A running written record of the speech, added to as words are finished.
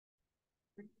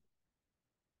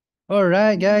All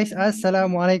right, guys.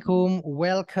 Assalamualaikum.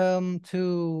 Welcome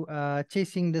to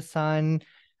Chasing the Sun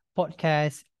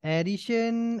podcast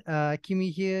edition.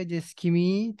 Kimi here, just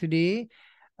Kimi today.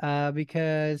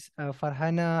 Because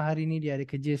Farhana hari ni dia ada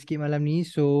kerja sikit malam ni.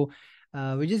 So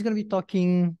we're just gonna be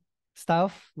talking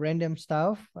stuff, random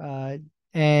stuff.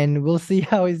 And we'll see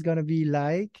how it's gonna be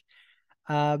like.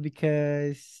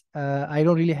 Because I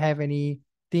don't really have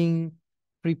anything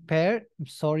prepared. I'm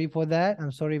sorry for that.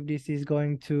 I'm sorry if this is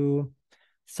going to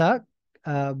suck.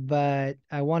 But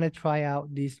I want to try out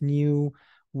this new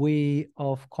way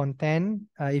of content.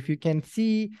 If you can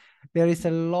see, there is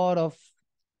a lot of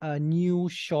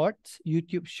new shorts,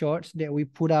 YouTube shorts that we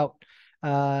put out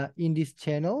in this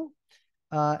channel.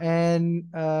 And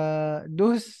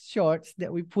those shorts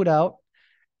that we put out,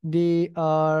 they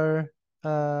are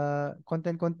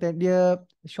content-content dia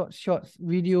short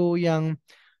video yang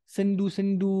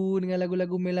sendu-sendu dengan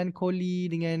lagu-lagu melankoli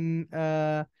dengan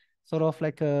sort of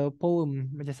like a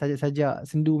poem macam sajak-sajak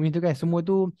sendu macam tu kan, semua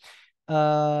tu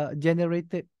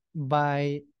generated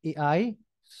by AI.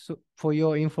 So for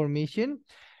your information,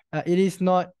 it is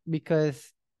not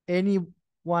because any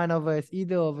one of us,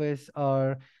 either of us,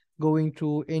 are going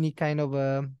through any kind of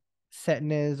a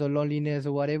sadness or loneliness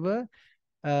or whatever.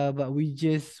 But we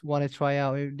just want to try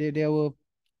out. There were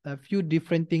a few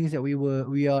different things that we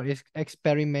are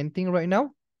experimenting right now.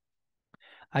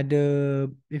 Ada,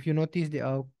 if you notice, there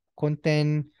are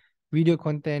video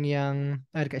content yang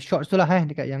dekat shorts tu lah,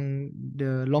 dekat yang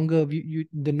the longer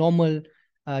the normal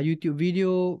YouTube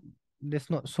video. There's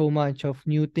not so much of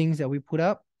new things that we put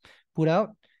out,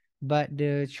 but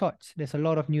the shorts, there's a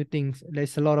lot of new things.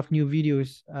 There's a lot of new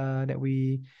videos that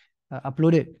we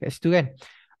uploaded kat situ kan.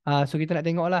 So kita nak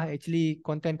tengok lah actually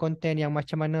konten-konten yang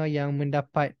macam mana yang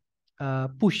mendapat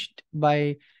pushed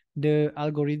by the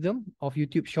algorithm of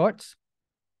YouTube Shorts.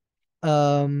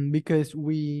 Because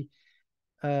we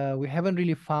haven't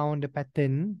really found the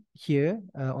pattern here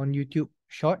on YouTube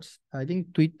Shorts. I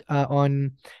think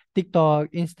on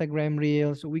TikTok, Instagram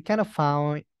Reels, we've kind of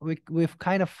found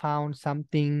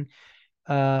something,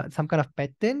 some kind of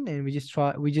pattern, and we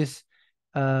just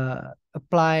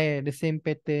apply the same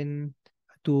pattern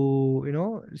to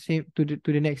same to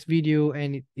the next video,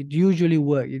 and it usually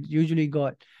work. It usually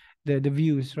got the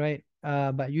views, right?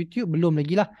 But YouTube belum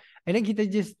lagi lah. And then kita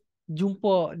just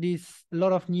jumpa this lot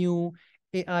of new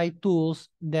AI tools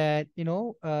that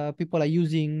people are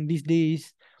using these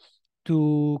days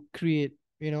to create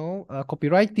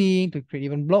copywriting, to create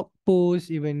even blog posts,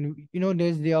 even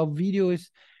there are videos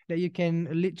that you can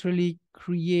literally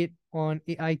create on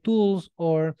AI tools,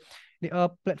 or there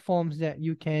are platforms that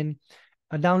you can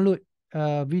download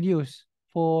videos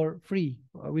for free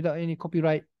without any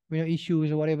copyright issues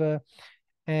or whatever.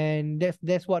 And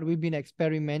that's what we've been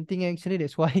experimenting actually.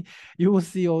 That's why you will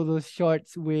see all those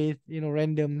shorts with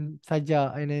random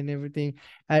saja and then everything.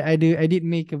 I did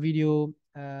make a video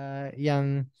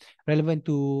yang relevant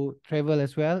to travel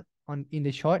as well in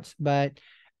the shorts. But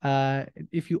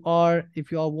if you are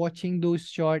watching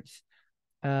those shorts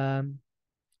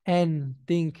and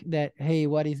think that, hey,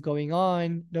 what is going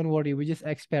on, don't worry, we're just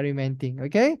experimenting.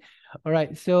 Okay, all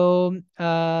right. So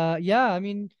yeah, I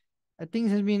mean,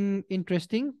 things has been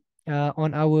interesting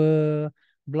on our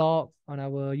blog, on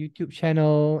our YouTube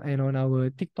channel, and on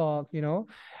our TikTok,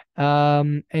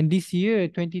 and this year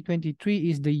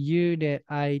 2023 is the year that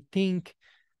I think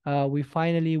we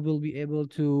finally will be able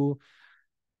to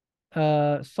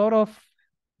sort of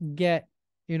get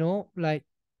like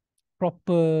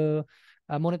proper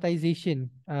monetization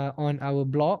on our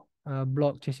blog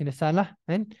Chasing the Sun lah,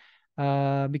 and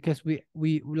because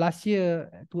we last year,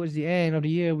 towards the end of the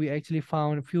year, we actually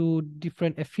found a few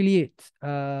different affiliates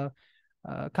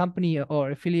company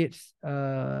or affiliates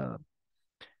what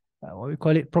we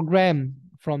call it, program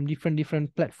from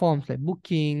different platforms like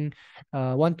Booking,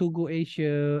 Want to Go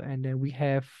Asia, and then we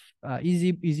have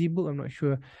Easy Book, I'm not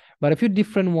sure, but a few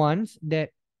different ones that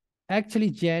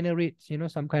actually generates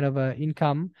some kind of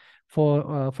income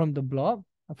for from the blog,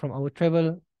 from our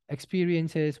travel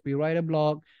experiences. We write a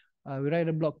blog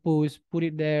post, put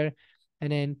it there,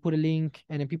 and then put a link,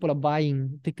 and then people are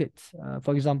buying tickets,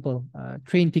 for example,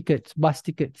 train tickets, bus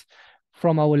tickets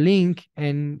from our link,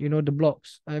 and the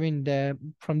blogs. I mean,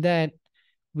 from that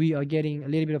we are getting a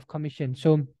little bit of commission.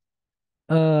 So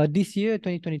this year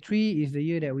 2023 is the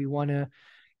year that we want to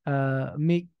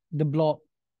make the blog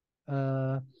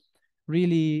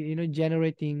really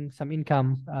generating some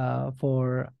income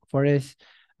for us,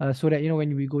 so that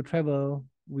when we go travel,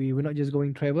 we're not just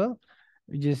going travel,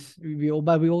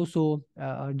 but we also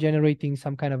are generating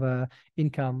some kind of a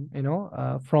income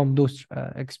from those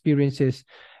experiences,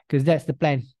 because that's the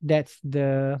plan, that's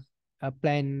the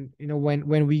plan, you know,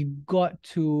 when we got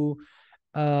to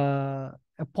a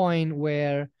point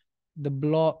where the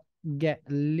blog get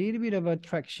a little bit of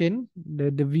attraction,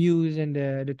 the views and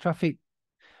the traffic,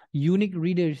 unique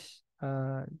readers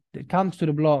that comes to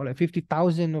the blog, like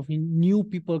 50,000 of new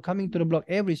people coming to the blog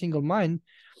every single month.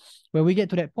 When we get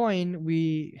to that point,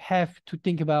 we have to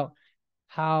think about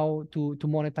how to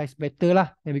monetize better lah,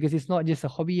 because it's not just a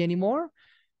hobby anymore.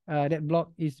 That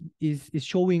blog is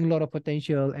showing a lot of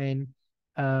potential, and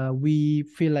we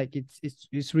feel like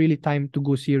it's really time to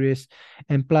go serious.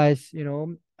 And plus, you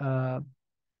know,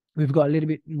 we've got a little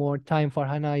bit more time.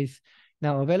 Farhana is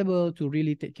now available to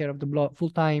really take care of the blog full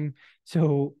time,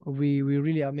 so we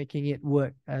really are making it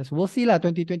work. So we'll see lah,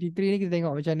 2023 ni kita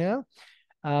tengok macam mana.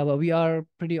 But we are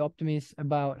pretty optimistic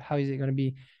about how is it going to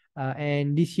be.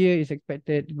 And this year is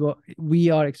expected we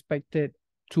are expected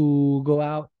to go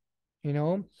out, you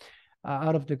know,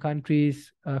 out of the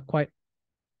countries quite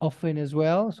often as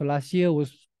well. So last year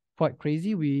was quite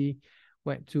crazy. We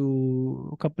went to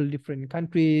a couple of different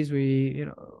countries. We, you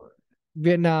know,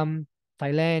 Vietnam,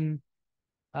 Thailand,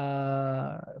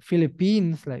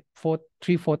 Philippines, like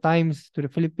 3-4 times to the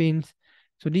Philippines.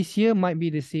 So this year might be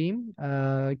the same,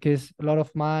 because a lot of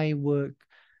my work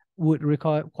would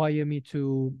require me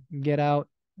to get out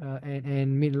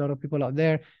and meet a lot of people out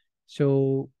there.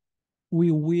 So we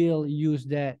will use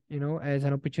that, you know, as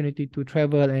an opportunity to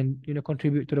travel and, you know,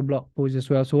 contribute to the blog post as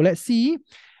well. So let's see.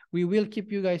 We will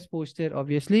keep you guys posted,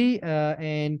 obviously.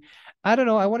 And I don't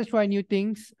know, I want to try new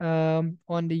things on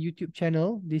the YouTube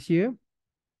channel this year.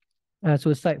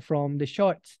 So aside from the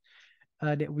shorts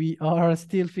that we are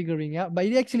still figuring out, but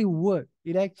it actually worked.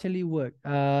 It actually worked.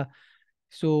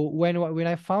 So when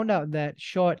I found out that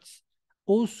shorts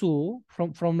also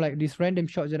from like these random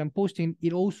shorts that I'm posting,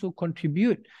 it also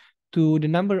contribute to the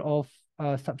number of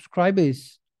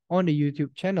subscribers on the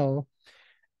YouTube channel,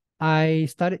 I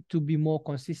started to be more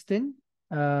consistent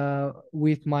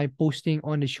with my posting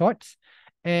on the shorts,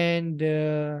 and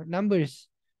the numbers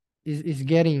is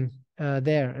getting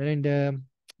there, and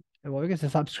well, I guess the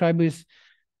subscribers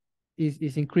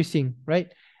is increasing, right?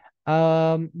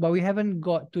 But we haven't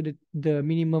got to the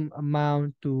minimum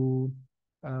amount to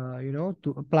you know,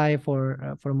 to apply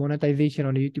for monetization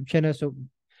on the YouTube channel. So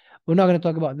we're not going to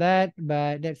talk about that,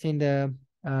 but that's in the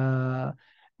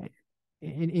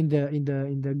in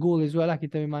the goal as well lah.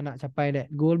 Kita memang nak capai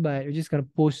that goal, but we're just going to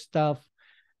post stuff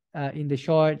in the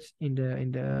shorts, in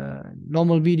the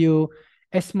normal video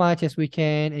as much as we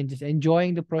can, and just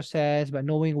enjoying the process, but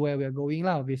knowing where we're going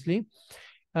lah, obviously.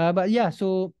 But yeah,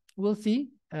 so we'll see.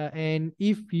 And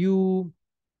if you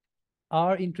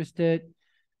are interested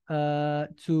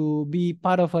to be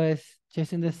part of us,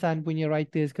 Chasing the Sun punya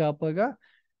writers ke apa ke,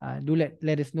 do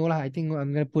let us know lah. I think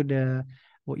I'm gonna put the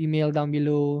email down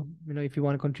below. You know, if you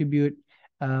want to contribute,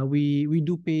 we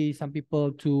do pay some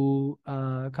people to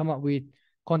come up with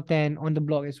content on the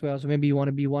blog as well. So maybe you want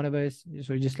to be one of us.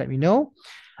 So just let me know.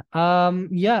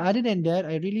 Yeah. Other than that,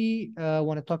 I really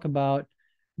want to talk about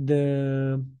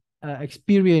the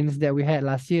experience that we had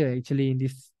last year, actually, in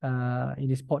this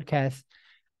podcast.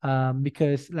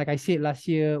 Because like I said, last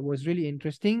year was really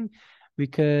interesting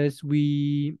because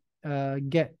we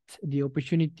get the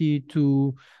opportunity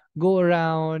to go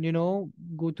around, you know,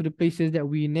 go to the places that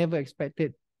we never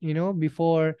expected, you know,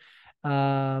 before.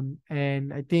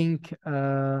 And I think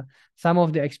some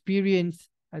of the experience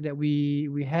that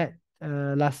we had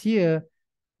last year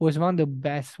was one of the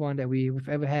best one that we've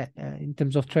ever had in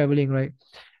terms of traveling, right?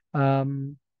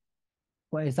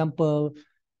 For example,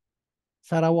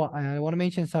 Sarawak. I want to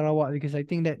mention Sarawak because I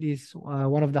think that is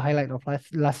one of the highlights of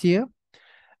last year.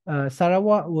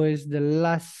 Sarawak was the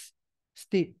last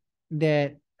state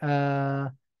that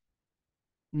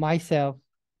myself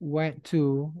went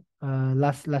to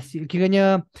last year.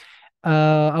 Kiranya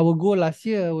our goal last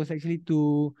year was actually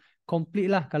to complete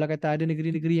lah. Kalau kata ada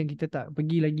negeri-negeri yang kita tak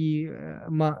pergi lagi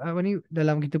apa ni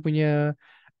dalam kita punya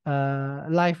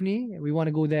life ni, we want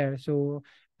to go there. So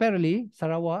apparently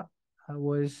Sarawak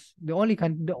was the only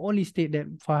state that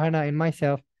Farhana and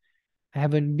myself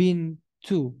haven't been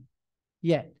to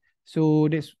yet. So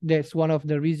that's one of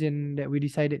the reason that we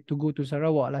decided to go to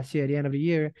Sarawak last year at the end of the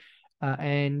year.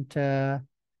 And to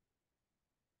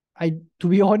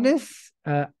be honest,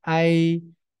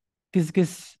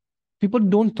 because people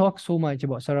don't talk so much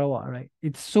about Sarawak, right?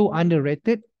 It's so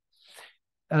underrated,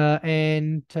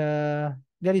 and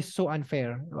that is so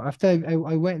unfair. After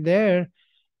I went there,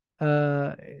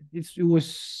 it was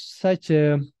such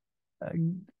an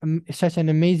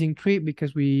amazing trip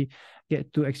because we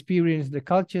get to experience the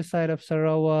culture side of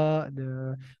Sarawak,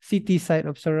 the city side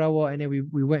of Sarawak, and then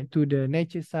we went to the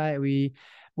nature side. We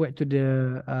went to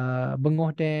the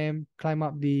Bengoh Dam, climb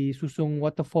up the Susung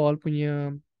Waterfall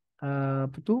punya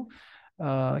apa tu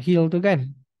hill tu kan.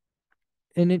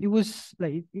 And it was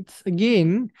like it's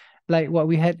again like what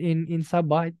we had in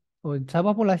Sabah, or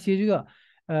Sabah pun last year juga.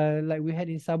 Like we had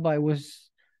in Sabah, it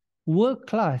was world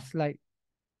class. Like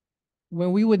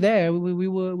when we were there, we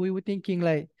were thinking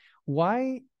like,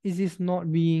 why is this not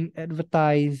being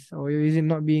advertised, or is it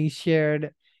not being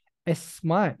shared as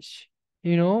much,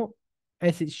 you know,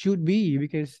 as it should be?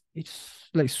 Because it's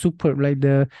like superb, like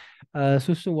the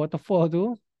Susu waterfall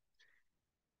too.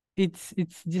 It's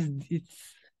just it's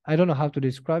I don't know how to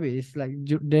describe it. It's like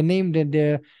the name that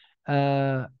the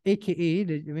AKA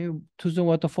the I mean, Susu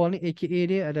waterfall ni AKA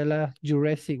dia adalah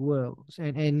Jurassic World,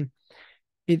 and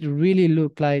it really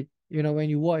looked like, you know, when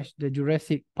you watch the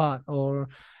Jurassic Park, or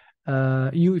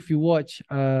if you watch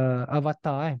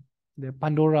Avatar, the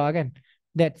Pandora kan,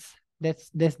 that's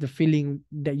the feeling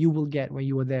that you will get when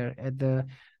you were there at the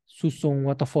Susong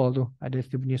waterfall tu. Ada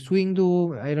dia punya swing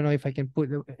tu. I don't know if I can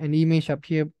put an image up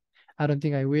here. I don't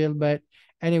think I will, but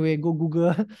anyway, go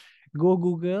Google go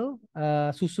Google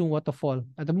Susung waterfall,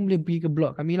 ataupun boleh pergi ke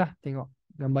blog kami lah, tengok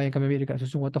gambar yang kami ambil dekat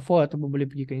Susung waterfall, ataupun boleh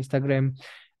pergi ke Instagram,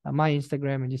 my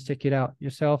Instagram, and just check it out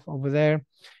yourself over there.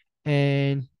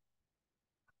 And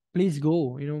please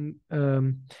go. You know,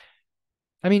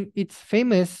 I mean, it's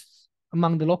famous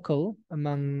among the local,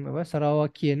 among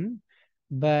Sarawakian,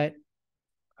 but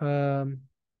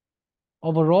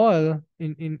overall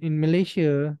in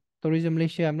Malaysia, tourism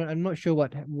Malaysia, I'm not sure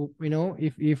what, you know,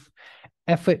 if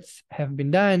efforts have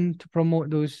been done to promote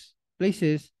those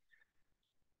places.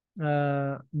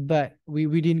 But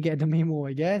we didn't get the memo,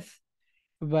 I guess.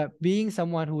 But being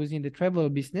someone who is in the travel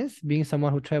business, being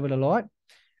someone who traveled a lot,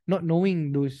 not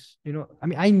knowing those, you know, I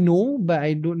mean, I know, but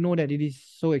I don't know that it is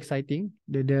so exciting.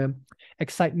 The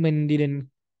excitement didn't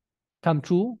come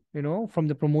true, you know, from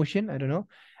the promotion. I don't know.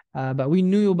 But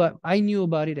I knew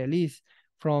about it at least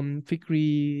from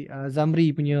Fikri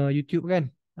Zamri punya YouTube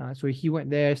kan. So he went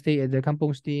there, stayed at the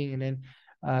Kampung Sting, and then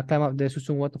climb up the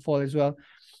Susung waterfall as well.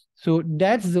 So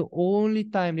that's the only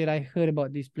time that I heard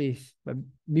about this place. But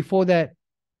before that,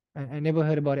 I never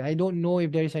heard about it. I don't know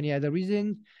if there is any other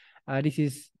reason. This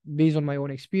is based on my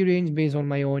own experience, based on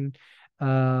my own,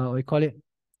 what you call it,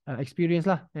 experience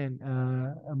lah, and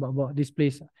about this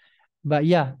place. But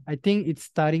yeah, I think it's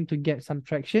starting to get some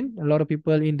traction. A lot of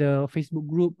people in the Facebook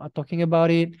group are talking about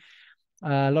it.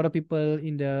 A lot of people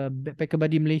in the Backpacker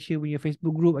Buddy Malaysia punya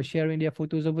Facebook group are sharing their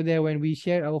photos over there. When we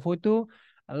share our photo,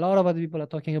 a lot of other people are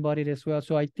talking about it as well.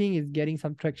 So I think it's getting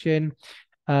some traction.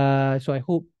 So I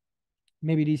hope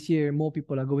maybe this year more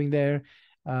people are going there.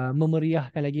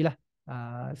 Memeriahkan lagi lah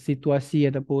situasi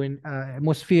ataupun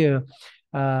atmosphere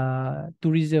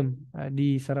tourism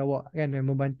di Sarawak kan, dan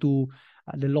membantu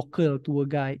the local tour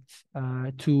guides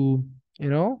to, you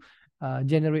know,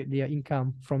 generate their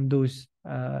income from those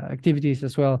activities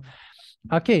as well.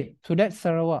 Okay, so that's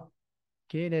Sarawak.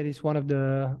 Okay, that is one of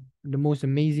the most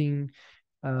amazing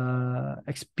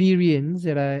experience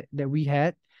that we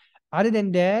had. Other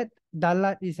than that,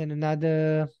 Dalat is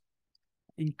another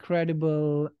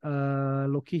incredible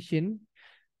location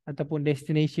ataupun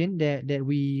destination that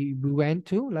we went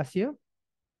to last year.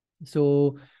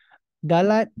 So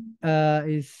Dalat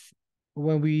is,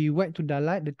 when we went to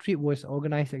Dalat, the trip was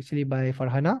organized actually by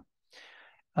Farhana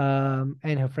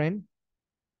and her friend.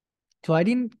 So I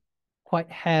didn't quite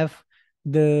have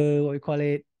the, what you call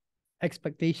it,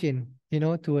 expectation, you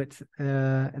know, towards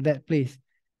that place.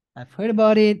 I've heard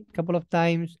about it a couple of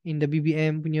times in the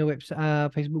BBM punya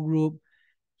website, Facebook group,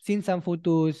 seen some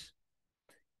photos,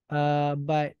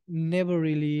 but never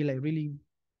really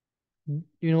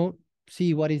you know,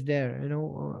 see what is there, you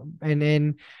know. And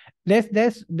then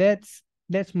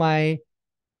that's my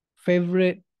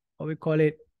favorite, what we call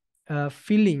it,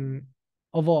 feeling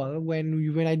of all,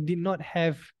 when I did not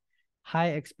have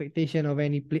high expectation of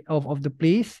any of the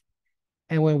place,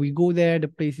 and when we go there, the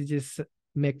place is just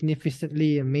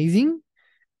magnificently amazing.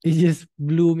 It just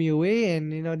blew me away,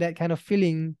 and you know, that kind of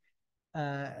feeling,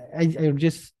 I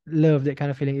just love that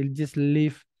kind of feeling. It just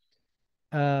leave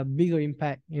bigger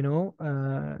impact, you know,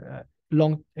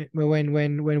 long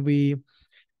when we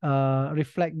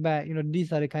reflect back, you know,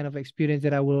 these are the kind of experience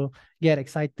that I will get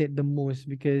excited the most,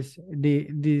 because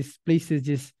these places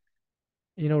just,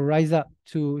 you know, rise up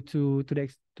to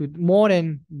more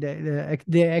than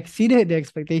they exceeded the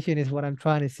expectation, is what I'm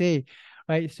trying to say,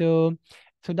 right? So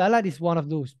Dalat is one of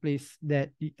those places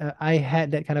that I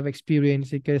had that kind of experience,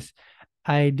 because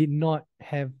I did not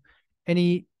have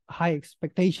any high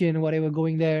expectation or whatever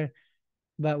going there.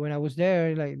 But when I was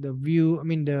there, like the view, I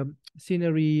mean the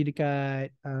scenery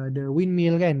dekat the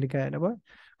windmill kan, dekat apa,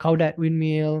 Kaudat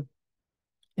windmill.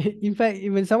 In fact,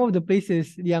 even some of the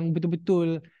places yang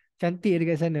betul-betul cantik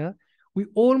dekat sana, we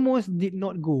almost did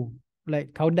not go.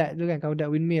 Like Kaudat tu kan, Kaudat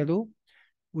windmill tu,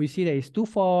 we see that it's too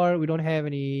far. We don't have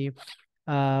any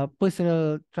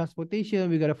personal transportation.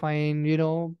 We gotta find,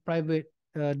 private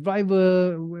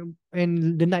driver.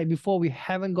 And the night before, we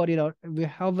haven't got it out. We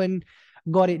haven't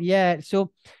got it yet.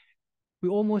 So we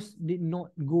almost did not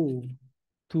go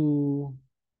to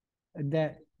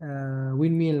that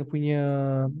windmill punya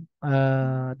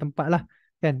tempat lah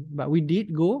kan. But we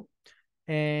did go,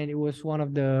 and it was one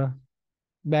of the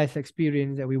best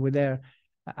experience that we were there.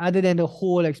 Other than the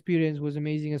whole experience was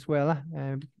amazing as well lah.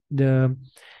 The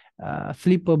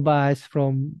sleeper bus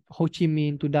from Ho Chi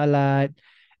Minh to Dalat,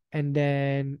 and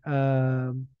then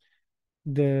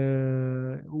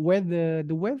the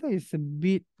weather is a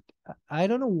bit, I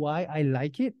don't know why I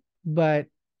like it, but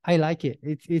I like it.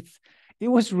 It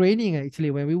was raining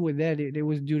actually when we were there. It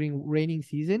was during raining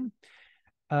season,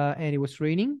 and it was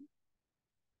raining,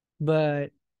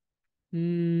 but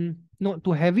not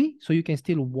too heavy, so you can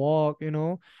still walk,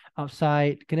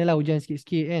 outside. Kenalah hujan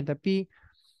sikit-sikit kan, tapi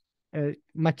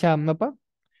macam apa,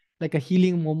 like a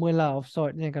healing moment lah of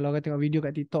sort kan. Kalau kau tengok video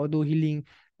kat TikTok tu, healing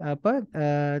apa,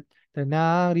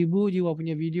 tenang ribu jiwa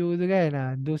punya video tu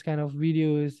kan, those kind of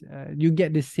videos, you get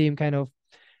the same kind of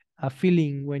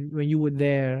feeling when you were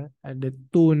there. The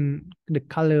tone, the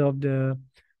color of the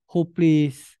whole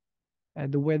place,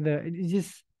 the weather,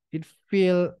 it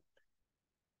feel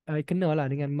kena lah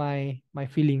dengan my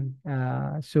feeling.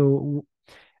 So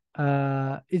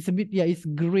it's a bit, yeah, it's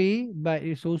gray, but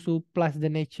it's also plus the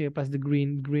nature, plus the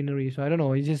greenery. So I don't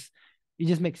know, it just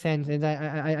makes sense, and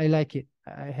I like it.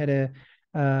 I had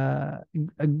a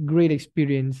great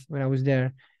experience when I was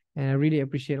there, and I really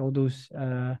appreciate all those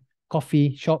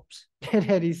coffee shops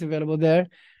that is available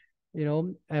there.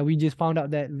 We just found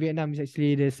out that Vietnam is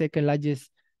actually the second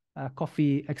largest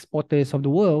coffee exporters of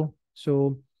the world.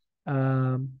 So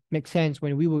makes sense.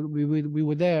 When we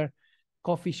were there,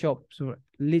 coffee shops were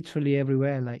literally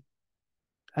everywhere. Like,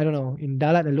 I don't know, in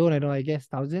Dalat alone, I guess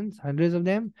thousands, hundreds of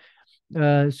them.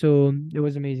 So it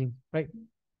was amazing, right?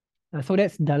 So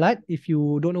that's Dalat. If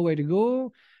you don't know where to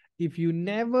go, if you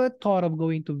never thought of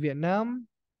going to Vietnam,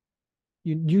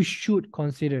 you should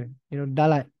consider,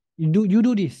 Dalat. You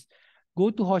do this. Go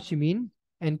to Ho Chi Minh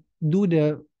and do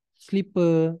the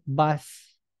sleeper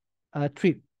bus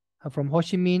trip from Ho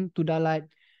Chi Minh to Dalat.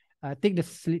 Take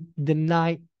the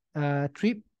night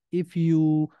trip if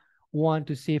you want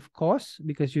to save costs,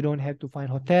 because you don't have to find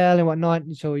hotel and whatnot,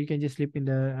 so you can just sleep in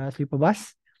the sleeper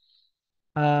bus.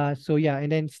 So yeah,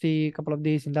 and then stay a couple of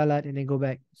days in Dalat, and then go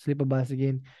back sleeper bus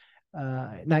again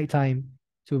at night time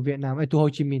to Vietnam, to Ho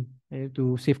Chi Minh,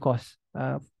 to save costs.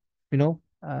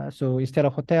 So instead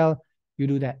of hotel, you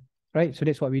do that, right? So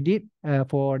that's what we did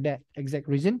for that exact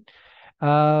reason.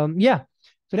 Yeah,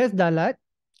 so that's Dalat.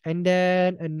 And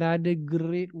then another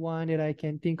great one that I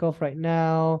can think of right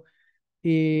now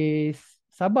is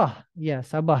Sabah. Yeah,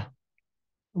 Sabah.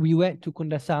 We went to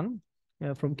Kundasang.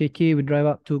 From KK, we drive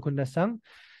up to Kundasang,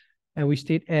 and we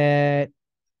stayed at,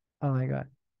 oh my God,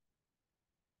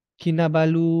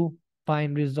 Kinabalu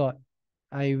Pine Resort.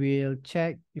 I will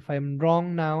check if I'm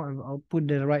wrong now. I'll put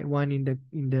the right one in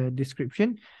the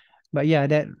description. But yeah,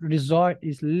 that resort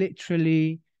is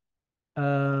literally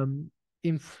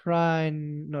in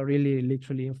front, not really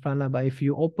literally in front, but if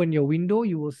you open your window,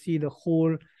 you will see the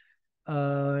whole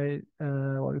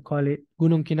what we call it,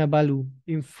 Gunung Kinabalu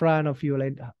in front of you.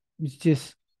 Like, it's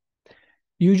just,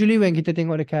 usually when kita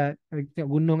tengok dekat tengok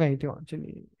gunung kan, tengok macam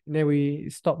ni, then we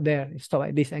stop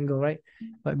at this angle, right?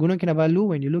 But Gunung Kinabalu,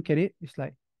 when you look at it, it's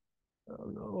like,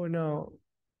 oh no,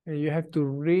 and you have to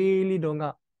really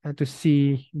dongak to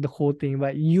see the whole thing.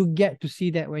 But you get to see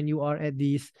that when you are at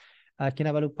this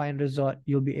Kinabalu Pine Resort.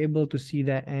 You'll be able to see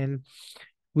that, and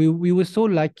we were so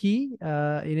lucky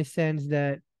in a sense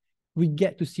that we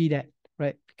get to see that,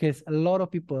 right? Because a lot of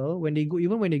people, when they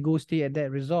go stay at that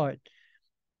resort,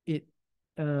 it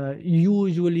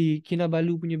usually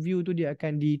Kinabalu punya view tu dia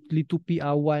akan dilitupi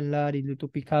awan lah,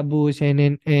 dilitupi kabus,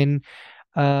 and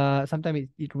sometimes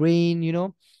it rain,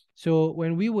 So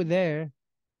when we were there,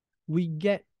 we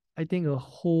get, I think, a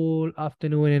whole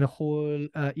afternoon and a whole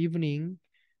evening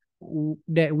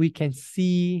that we can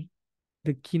see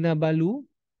the Kinabalu,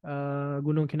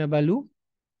 Gunung Kinabalu,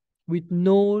 with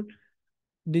no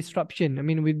disruption. I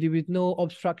mean, with no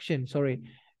obstruction, sorry,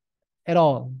 at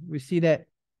all. We see that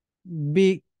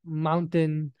big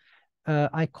mountain,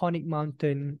 iconic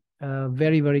mountain,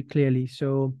 very, very clearly.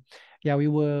 So yeah, we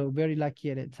were very lucky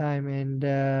at that time, and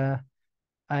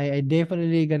I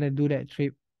definitely gonna do that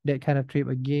kind of trip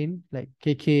again, like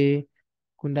KK,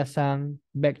 Kundasang,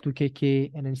 back to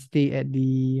KK, and then stay at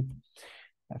the,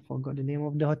 I forgot the name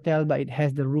of the hotel, but it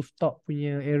has the rooftop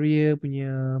punya area,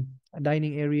 punya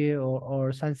dining area,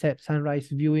 or sunset, sunrise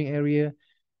viewing area.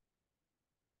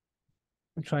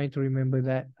 I'm trying to remember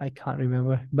that. I can't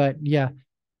remember. But yeah,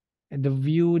 the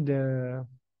view, the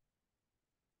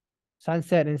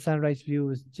sunset and sunrise view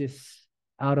is just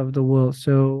out of the world.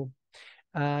 So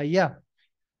yeah.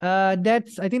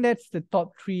 That's, I think that's the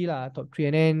top three lah, top three.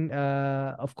 And then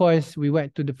of course we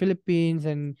went to the Philippines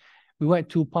and we went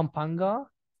to Pampanga.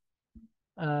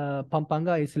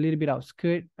 Pampanga is a little bit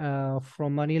outskirt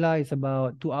from Manila. It's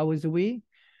about 2 hours away.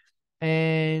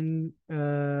 And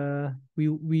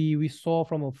we saw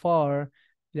from afar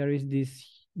there is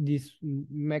this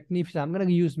magnificent, I'm gonna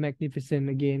use magnificent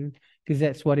again because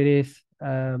that's what it is.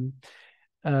 That's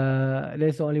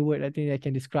the only word I think I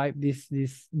can describe this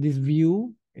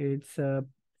view. It's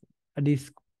this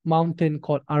mountain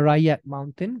called Arayat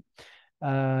Mountain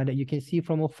that you can see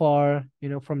from afar, you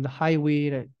know, from the highway.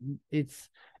 That it's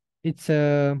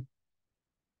a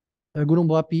gunung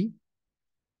berapi.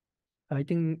 I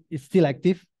think it's still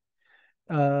active.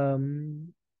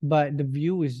 But the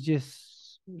view is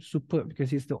just superb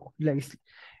because it's the, like, it's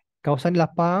kawasan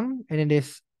lapang, and then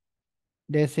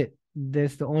there's it.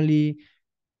 There's the only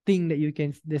thing that you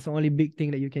can, there's the only big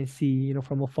thing that you can see, you know,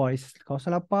 from afar. It's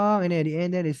kawasan lapang, and then at the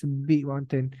end there is a big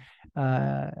mountain.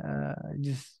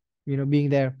 Just, you know, being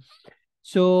there.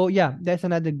 So yeah, that's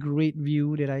another great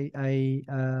view that I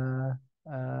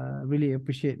really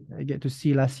appreciate. I get to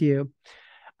see last year.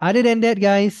 Other than that,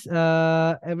 guys,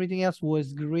 everything else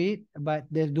was great, but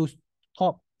there's those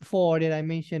top four that I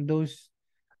mentioned. Those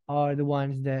are the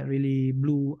ones that really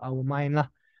blew our mind lah.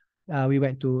 We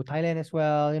went to Thailand as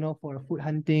well, you know, for a food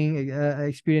hunting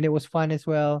experience. It was fun as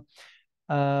well.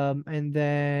 And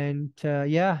then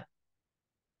yeah,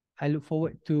 I look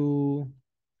forward to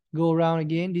go around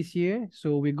again this year.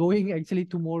 So we're going actually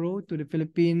tomorrow to the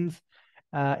Philippines,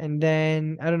 and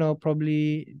then I don't know,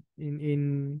 probably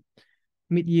in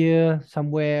mid-year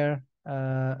somewhere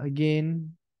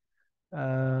again.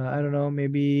 I don't know,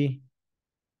 maybe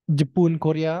Japan,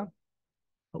 Korea.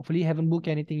 Hopefully haven't booked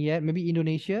anything yet. Maybe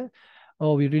Indonesia.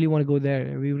 Oh, we really want to go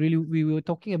there. We were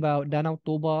talking about Danau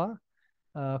Toba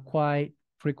quite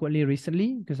frequently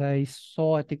recently because I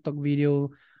saw a TikTok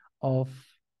video of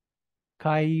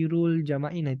Khairul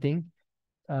Jamain, I think,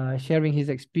 sharing his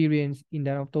experience in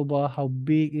Danau Toba, how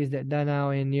big is that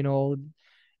Danau, and you know,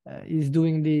 is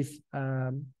doing this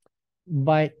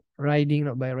bike riding,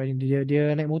 not bike riding,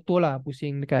 dia naik motor lah,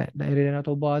 pusing dekat daerah Danau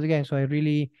Toba tu kan. So I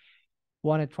really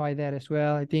want to try that as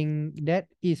well. I think that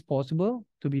is possible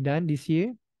to be done this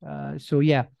year. So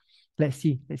yeah, let's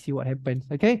see what happens.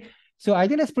 Okay, so I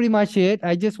think that's pretty much it.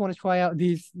 I just want to try out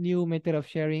this new method of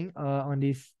sharing on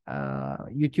this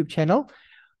YouTube channel.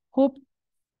 Hope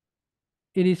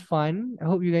it is fun. I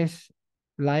hope you guys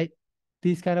like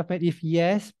this kind of method. If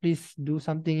yes, please do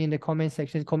something in the comment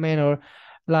section, comment or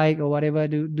like or whatever.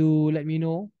 Do let me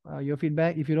know your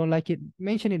feedback. If you don't like it,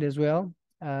 mention it as well,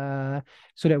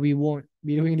 so that we won't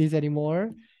be doing this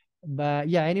anymore. But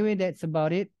yeah, anyway, that's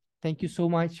about it. Thank you so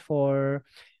much for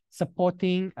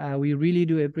supporting. We really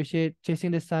do appreciate.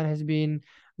 Chasing the Sun has been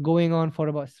going on for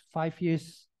about 5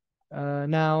 years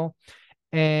now,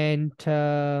 and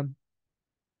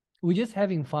we're just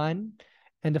having fun.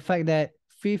 And the fact that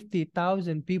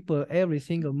 50,000 people every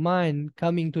single month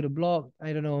coming to the blog,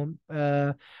 I don't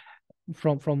know,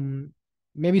 from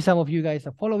maybe some of you guys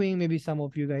are following, maybe some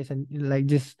of you guys are like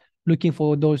just looking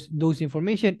for those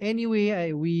information.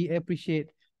 Anyway, we appreciate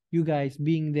you guys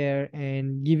being there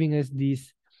and giving us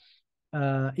this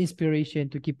inspiration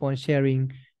to keep on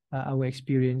sharing our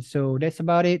experience. So that's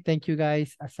about it. Thank you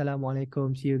guys.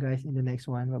 Assalamualaikum. See you guys in the next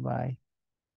one. Bye bye.